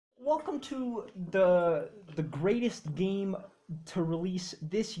welcome to the greatest game to release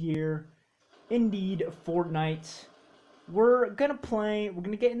this year. Indeed, Fortnite. We're gonna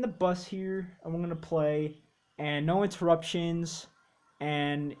get in the bus here, and we're gonna play, and no interruptions,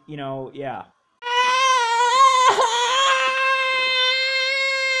 and, yeah.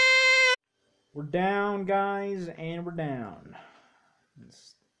 We're down, guys, and we're down.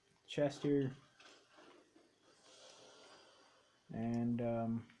 This chest here. And,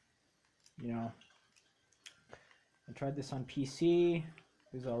 I tried this on PC. It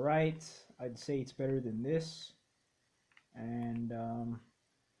was alright. I'd say it's better than this. And,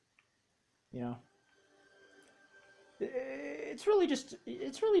 it's really just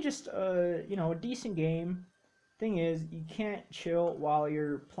a decent game. Thing is, you can't chill while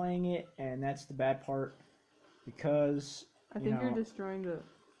you're playing it, and that's the bad part. Because, I think you're destroying the...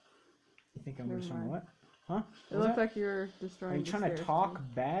 You think I'm destroying what? Huh? It looks like you're destroying. Are you trying to talk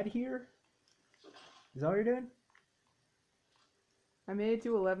bad here? Is that what you're doing? I made it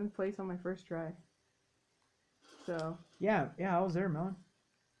to 11th place on my first try. So. Yeah, I was there, Melin.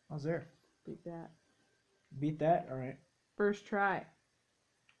 I was there. Beat that. Beat that? Alright. First try.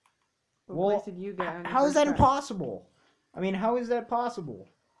 What place did you get on your how is that try? Impossible? I mean, how is that possible?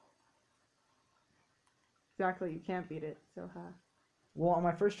 Exactly, you can't beat it, so Well, on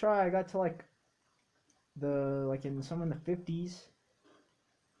my first try, I got to in the 50s.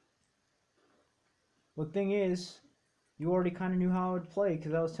 Well, the thing is, you already kind of knew how I would play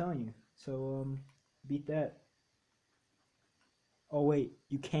because I was telling you. So, beat that. Oh, wait,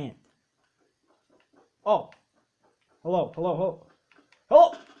 you can't. Oh. Hello. Hello.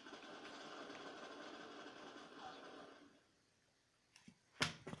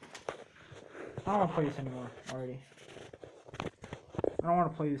 I don't want to play this anymore already. I don't want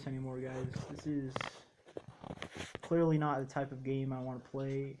to play this anymore, guys. This is clearly not the type of game I want to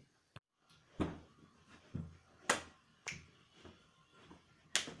play.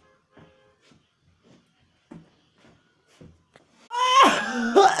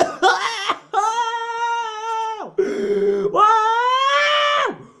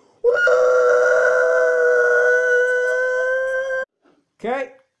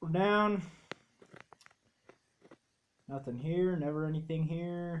 Okay, we're down. Nothing here, never anything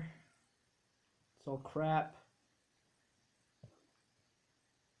here. It's all crap.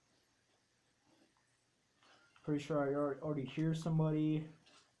 Pretty sure I already hear somebody.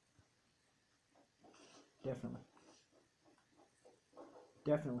 Definitely.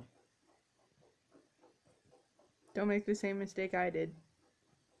 Don't make the same mistake I did.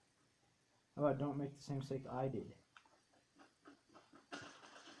 How about don't make the same mistake I did?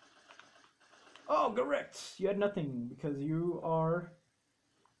 Oh, correct! You had nothing because you are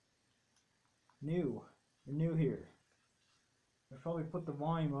new. You're new here. I probably put the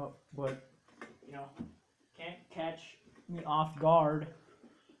volume up, but, can't catch me off guard.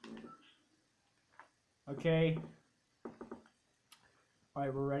 Okay.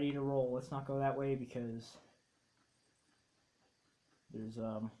 Alright, we're ready to roll. Let's not go that way because there's,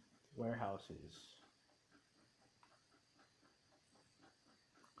 warehouses.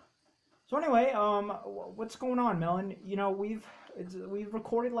 So anyway, what's going on, Melin? We've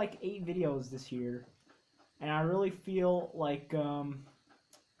recorded like 8 videos this year, and I really feel like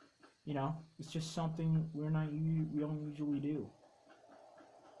it's just something we don't usually do.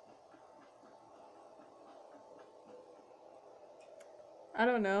 I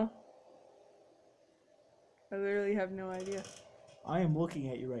don't know. I literally have no idea. I am looking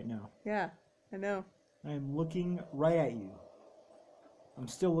at you right now. Yeah, I know. I am looking right at you. I'm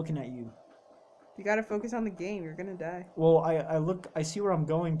still looking at you. You gotta focus on the game. You're gonna die. Well, I see where I'm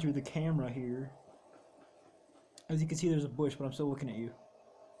going through the camera here. As you can see, there's a bush, but I'm still looking at you.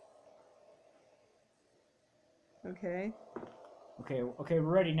 Okay. Okay, we're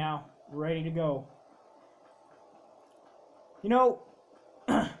ready now. We're ready to go.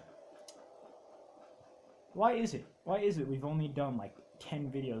 Why is it we've only done like 10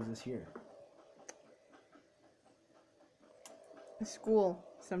 videos this year? School,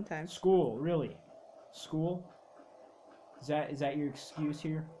 sometimes. School, really? School? Is that your excuse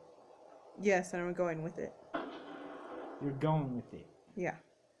here? Yes, and I'm going with it. You're going with it? Yeah.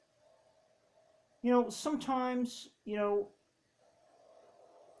 Sometimes,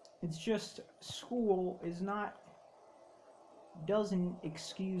 it's just school doesn't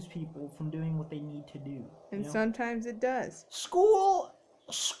excuse people from doing what they need to do. And sometimes it does. School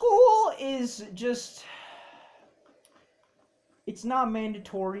is just... It's not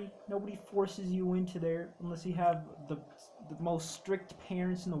mandatory. Nobody forces you into there unless you have the most strict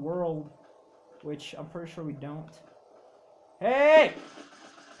parents in the world, which I'm pretty sure we don't. Hey!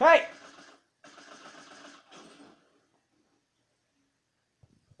 Hey!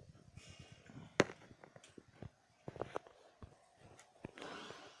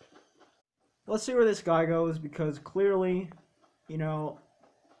 Let's see where this guy goes, because clearly, you know,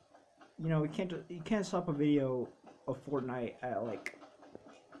 you can't stop a video of Fortnite at like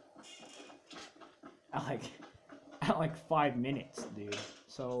 5 minutes, dude.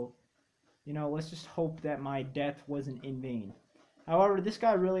 So, let's just hope that my death wasn't in vain. However, this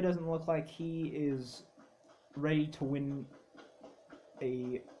guy really doesn't look like he is ready to win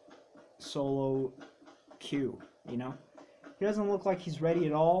a solo queue, He doesn't look like he's ready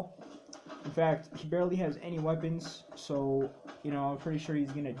at all. In fact, he barely has any weapons, so, I'm pretty sure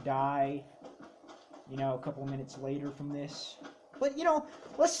he's gonna die, a couple minutes later from this. But,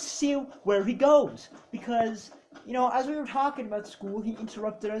 let's see where he goes, because, as we were talking about school, he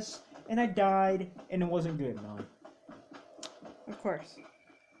interrupted us, and I died, and it wasn't good, Melin. Of course.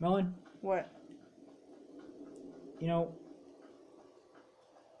 Melin? What?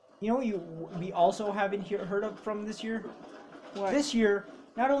 We also haven't heard of from this year? What? This year,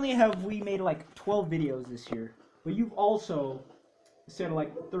 not only have we made like 12 videos this year, but you've also said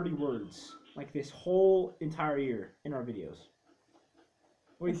like 30 words, like this whole entire year in our videos.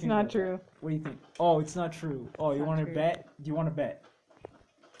 What do you It's think not about true. that? What do you think? Oh, it's not true. Oh, you want to bet? Do you want to bet?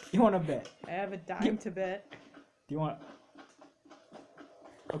 You want to bet? I have a dime to bet. Do you want?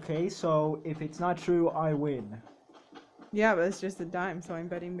 Okay, so if it's not true, I win. Yeah, but it's just a dime, so I'm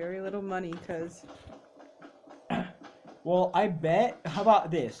betting very little money, because... Well, I bet. How about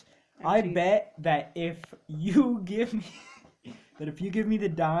this? I bet that if you give me the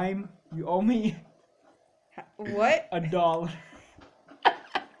dime, you owe me what? $1.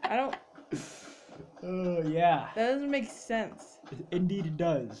 I don't... Oh yeah. That doesn't make sense. Indeed it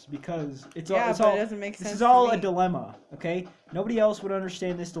does, because it doesn't make sense. This is all a dilemma, okay? Nobody else would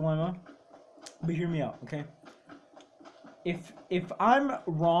understand this dilemma, but hear me out, okay? If I'm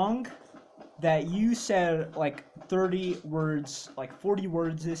wrong that you said like 30 words, like 40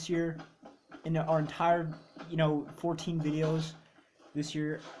 words this year in our entire, 14 videos this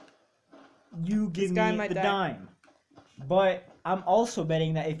year, you give me the dime. But I'm also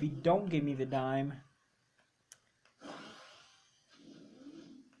betting that if you don't give me the dime,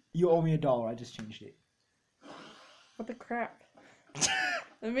 you owe me $1. I just changed it. What the crap?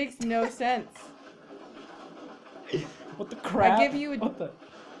 That makes no sense. What the crap? I give you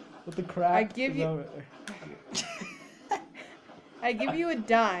what the crap? I give you I give you a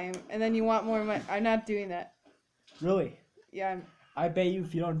dime, and then you want more money. I'm not doing that. Really? Yeah, I bet you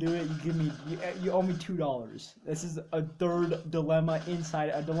if you don't do it, you owe me $2. This is a third dilemma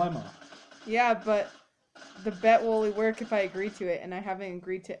inside a dilemma. Yeah, but the bet will only work if I agree to it, and I haven't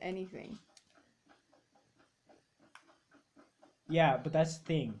agreed to anything. Yeah, but that's the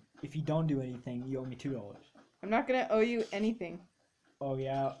thing. If you don't do anything, you owe me $2. I'm not gonna owe you anything. Oh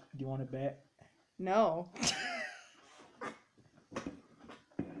yeah? Do you want to bet? No.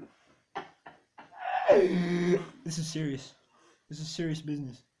 This is serious. This is serious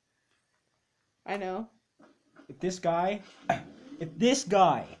business. I know. If this guy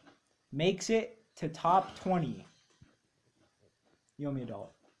makes it to top 20, you owe me $1.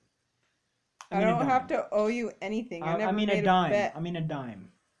 I don't have to owe you anything. I mean a dime. Bet. I mean a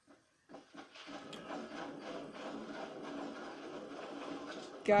dime.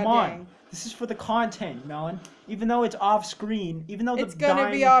 God Come on. dang. This is for the content, Melin. Even though it's off screen, even though it's gonna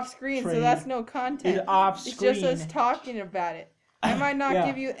be off screen, so that's no content. It's off screen. It's just us talking about it. I might not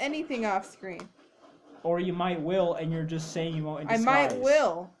give you anything off screen. Or you might will, and you're just saying you won't in disguise. I might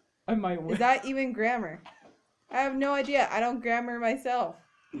will. I might will. Is that even grammar? I have no idea. I don't grammar myself.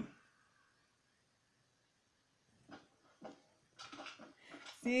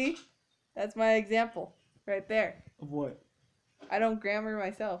 See? That's my example. Right there. Of what? I don't grammar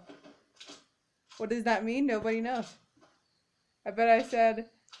myself. What does that mean? Nobody knows. I bet I said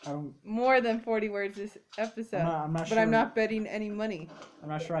more than 40 words this episode. I'm not but sure. I'm not betting any money. I'm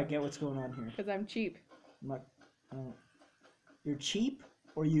not sure I get what's going on here. Because I'm cheap. You're cheap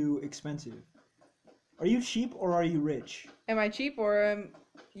or you expensive? Are you cheap or are you rich? Am I cheap or am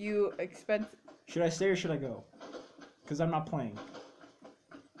you expensive? Should I stay or should I go? Because I'm not playing.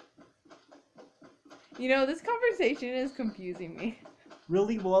 You know, this conversation is confusing me.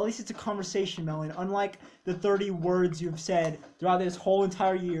 Really? Well, at least it's a conversation, Melin. Unlike the 30 words you've said throughout this whole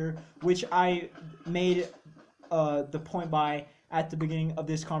entire year, which I made the point by at the beginning of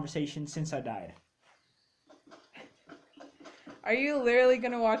this conversation since I died. Are you literally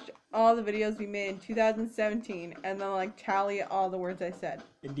going to watch all the videos we made in 2017 and then, like, tally all the words I said?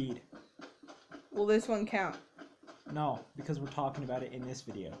 Indeed. Will this one count? No, because we're talking about it in this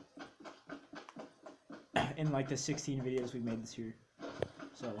video. In like the 16 videos we made this year.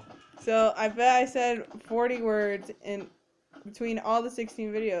 So I bet I said 40 words in between all the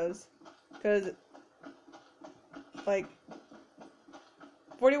 16 videos, because like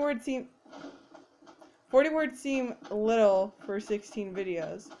 40 words seem little for 16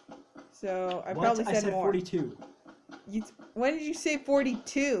 videos. So I probably said more. I said 42. When did you say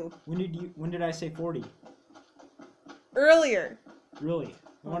 42? When did I say 40? Earlier. Really?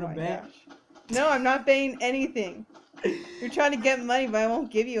 You want to bet? Gosh. No, I'm not betting anything. You're trying to get money, but I won't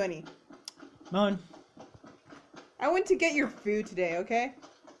give you any. None. I went to get your food today, okay?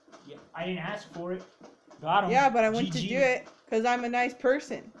 Yeah, I didn't ask for it. Got 'em. Yeah, but I went to GG. do it because I'm a nice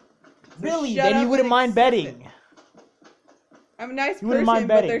person. So Really? shut Then up you wouldn't and mind accept betting. it. I'm a nice You wouldn't person, mind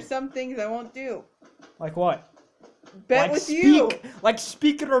but betting. there's some things I won't do. Like what? Bet like with you. Like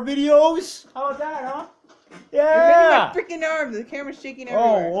speak in our videos? How about that, huh? You're Yeah! bending my freaking arms. The camera's shaking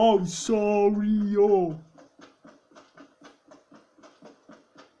everywhere. Oh, sorry, oh.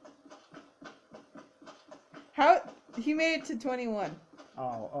 How? He made it to 21.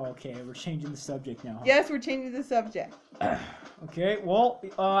 Oh, okay. We're changing the subject now. Huh? Yes, we're changing the subject. Okay, well,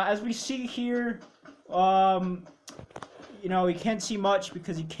 as we see here, you know, you can't see much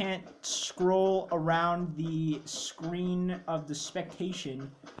because you can't scroll around the screen of the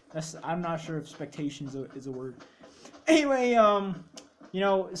spectation. I'm not sure if spectation is a word. Anyway, you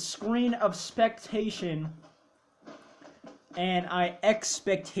know, screen of spectation, and I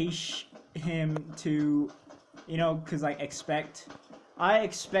expect him to, you know, because I expect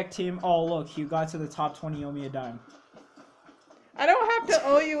him. Oh, look, he got to the top 20. Owe me a dime. I don't have to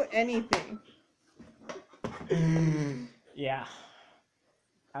owe you anything. Yeah.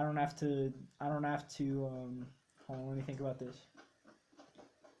 I don't have to, hold on, let me think about this.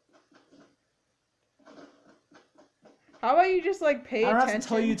 How about you just, like, pay attention? I don't have to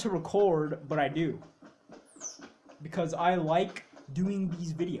tell you to record, but I do. Because I like doing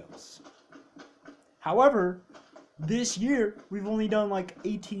these videos. However, this year, we've only done, like,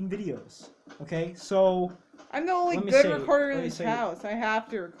 18 videos. Okay? So... I'm the only good recorder in this house. I have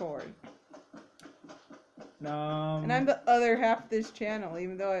to record. And I'm the other half of this channel,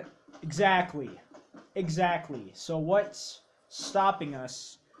 even though it... Exactly. So what's stopping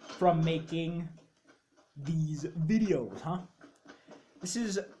us from making these videos, huh? This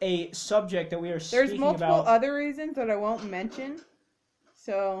is a subject that we are speaking about. There's multiple other reasons that I won't mention.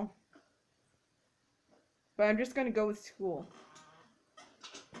 So... But I'm just gonna go with school.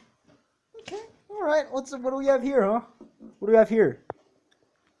 Okay. Alright, what do we have here, huh? What do we have here,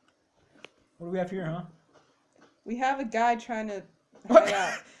 huh? We have a guy trying to hide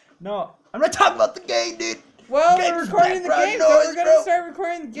out. No, I'm not talking about the game, dude. Well, we're recording the game, so we're gonna start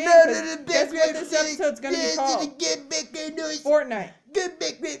recording the game. Guess what this episode's gonna be called? Fortnite.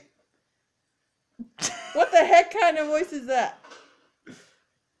 What the heck kind of voice is that? I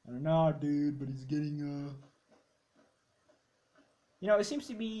don't know, dude, but he's getting you know, he seems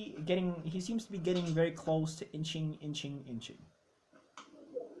to be getting very close to inching.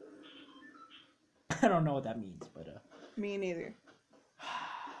 I don't know what that means, but Me neither.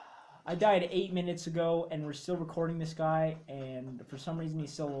 I died 8 minutes ago, and we're still recording this guy, and for some reason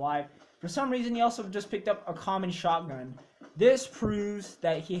he's still alive. For some reason he also just picked up a common shotgun. This proves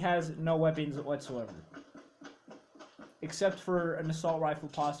that he has no weapons whatsoever. Except for an assault rifle,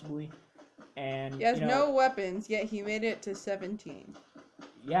 possibly. And he has you know, no weapons, yet he made it to 17.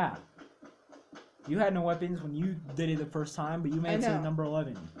 Yeah. You had no weapons when you did it the first time, but you made it to number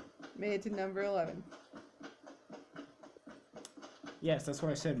 11. Made it to number 11. Yes, that's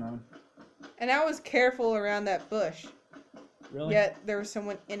what I said, man. And I was careful around that bush. Really? Yet there was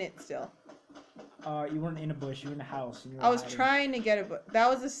someone in it still. You weren't in a bush. You were in a house. And you were I was hiding. trying to get a bush. That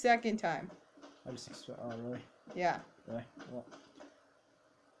was the second time. Oh, really? Yeah. Really? Well.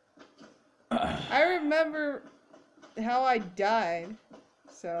 I remember how I died,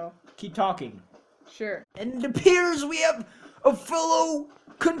 so... Keep talking. Sure. And it appears we have a fellow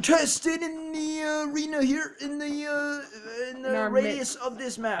contestant in the arena here, in the radius of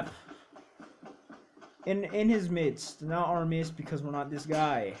this map. In his midst, not our midst, because we're not this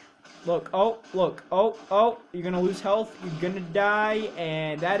guy. Look, oh, you're gonna lose health, you're gonna die,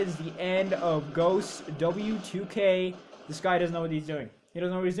 and that is the end of Ghost W2K. This guy doesn't know what he's doing. He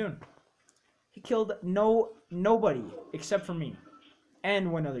doesn't know what he's doing. He killed nobody except for me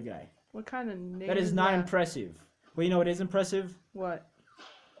and one other guy. What kind of name That is not impressive. But you know what is impressive? What?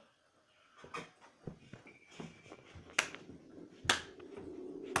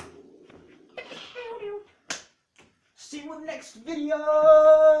 See you in the next video.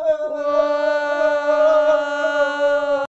 Whoa.